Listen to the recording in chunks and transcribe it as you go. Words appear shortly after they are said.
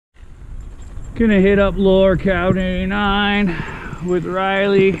Gonna hit up Lower Count 89 with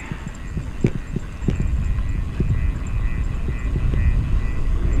Riley.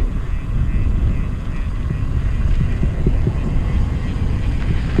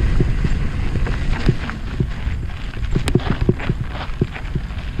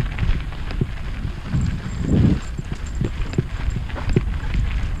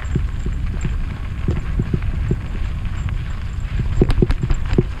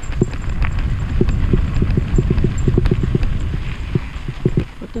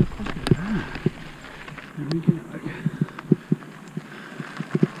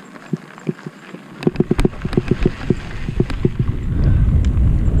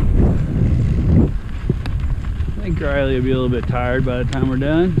 I think Riley will be a little bit tired by the time we're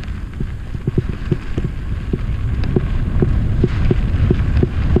done.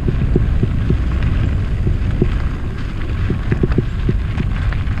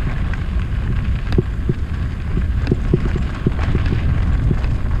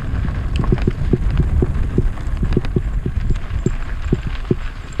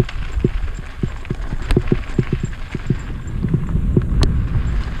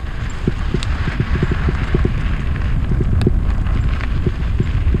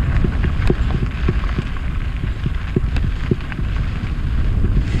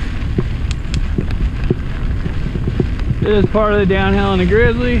 This is part of the downhill on the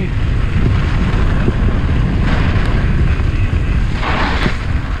Grizzly.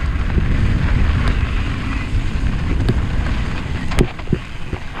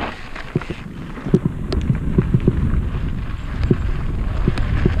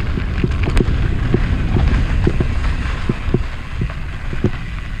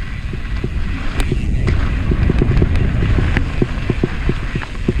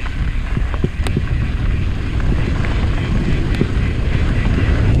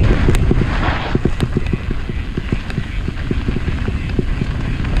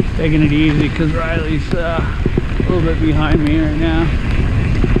 Taking it easy because Riley's a little bit behind me right now.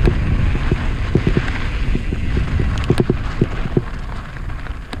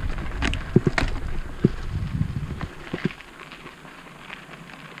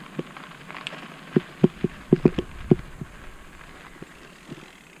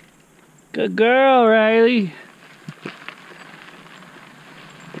 Good girl, Riley.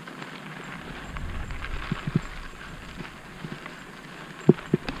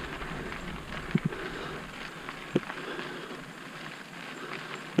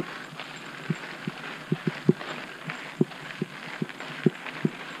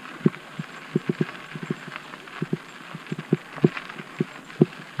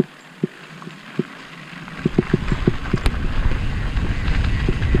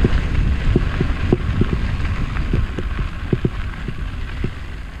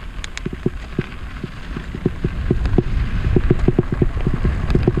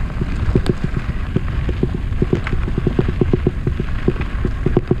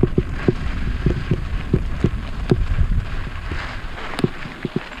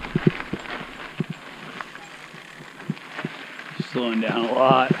 Slowing down a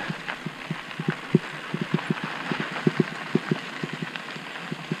lot.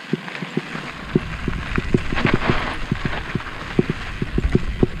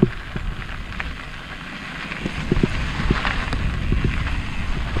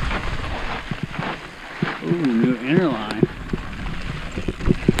 Ooh, new interline.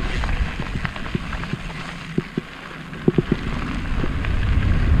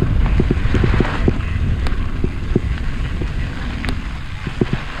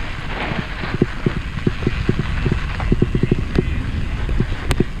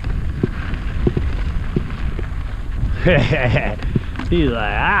 He's like,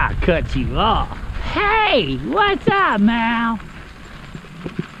 I'll cut you off. Hey, what's up, Mal?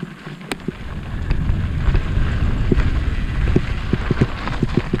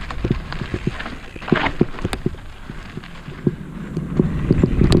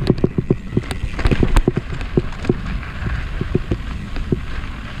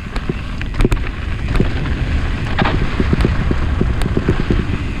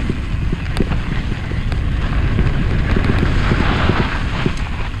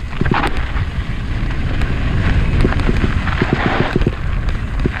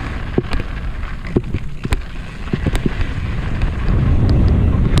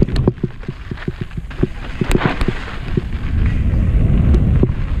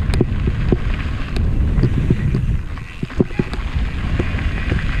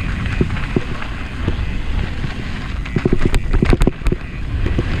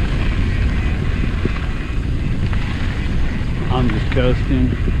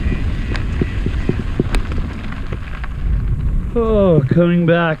 Oh, coming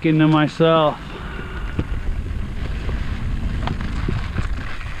back into myself.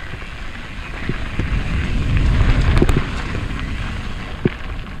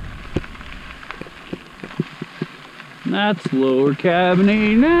 That's Lower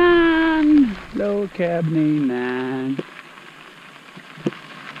Cabanne 9. Lower Cabanne 9.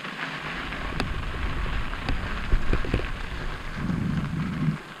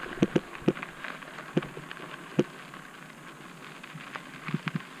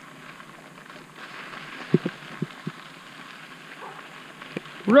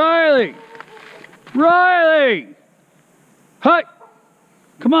 Riley! Riley! Hi!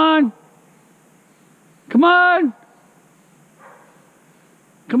 Come on! Come on!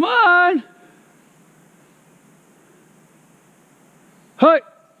 Come on! Hi!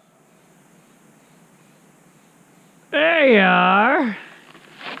 There you are!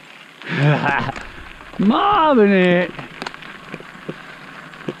 Mobbing it!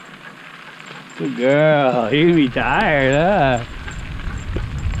 Good girl, you can be tired, huh?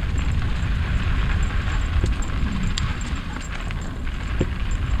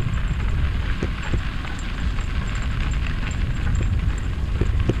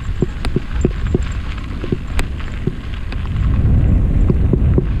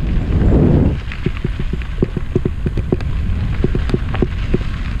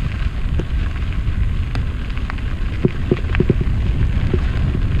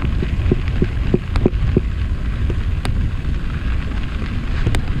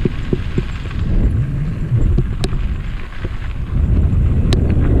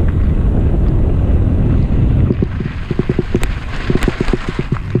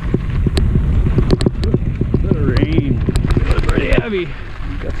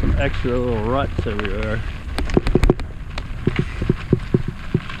 Got some extra little ruts everywhere.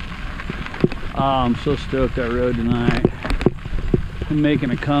 Oh, I'm so stoked I rode tonight. I'm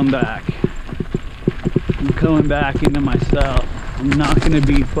making a comeback. I'm coming back into myself. I'm not gonna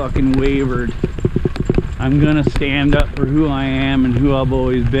be fucking wavered. I'm gonna stand up for who I am and who I've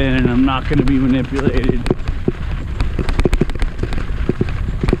always been, and I'm not gonna be manipulated.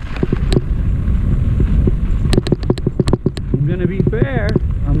 I'm gonna be fair.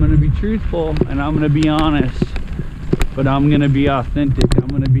 I'm gonna be truthful, and I'm gonna be honest, but I'm gonna be authentic. I'm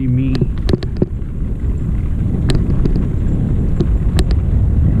gonna be me.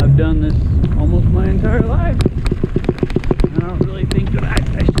 I've done this almost my entire life. I don't really think that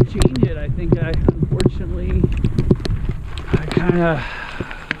I should change it. I think unfortunately, I kind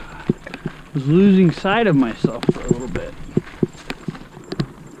of was losing sight of myself for a little bit.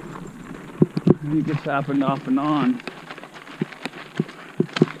 I think it's happened off and on.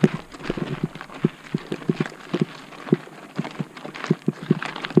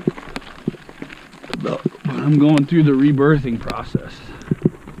 I'm going through the rebirthing process.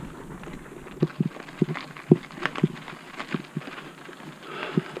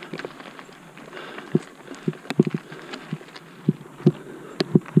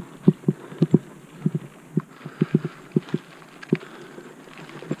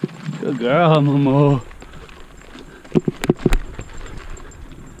 Good girl, Momo.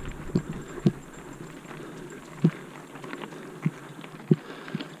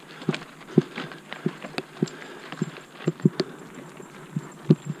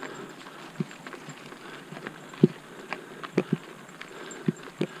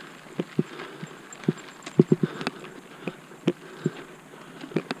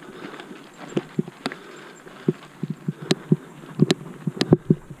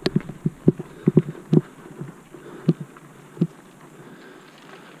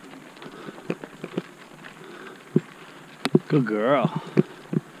 Good girl.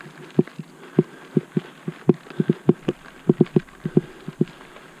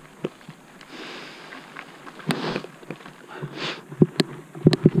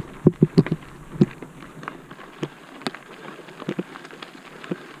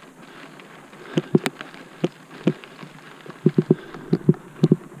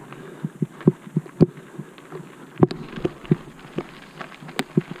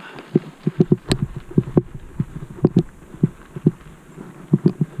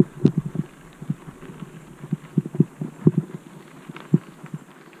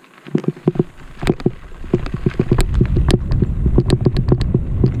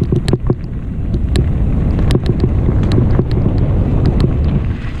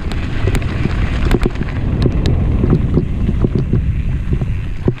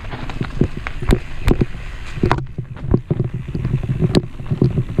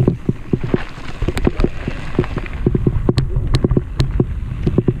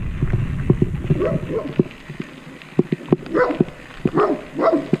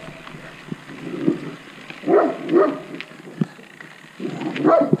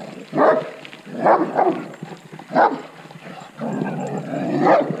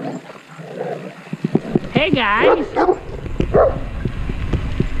 Hey guys! Come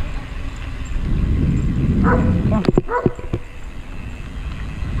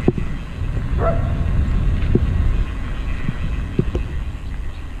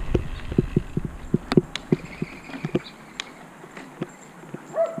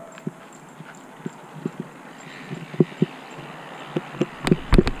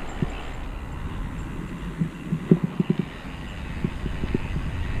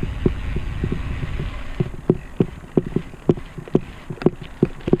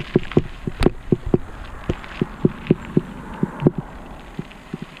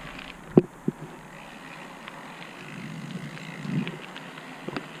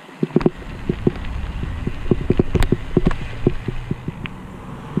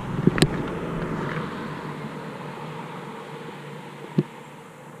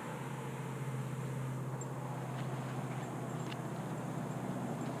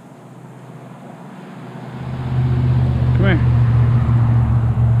on.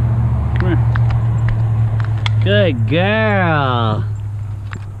 Come here. Good girl.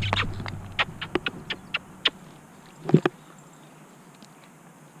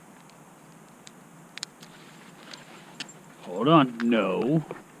 Hold on. No.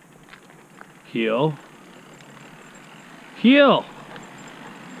 Heel. Heel.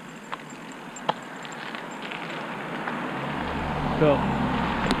 Go.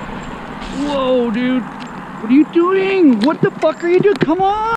 Whoa, dude. What are you doing? What the fuck are you doing? Come on.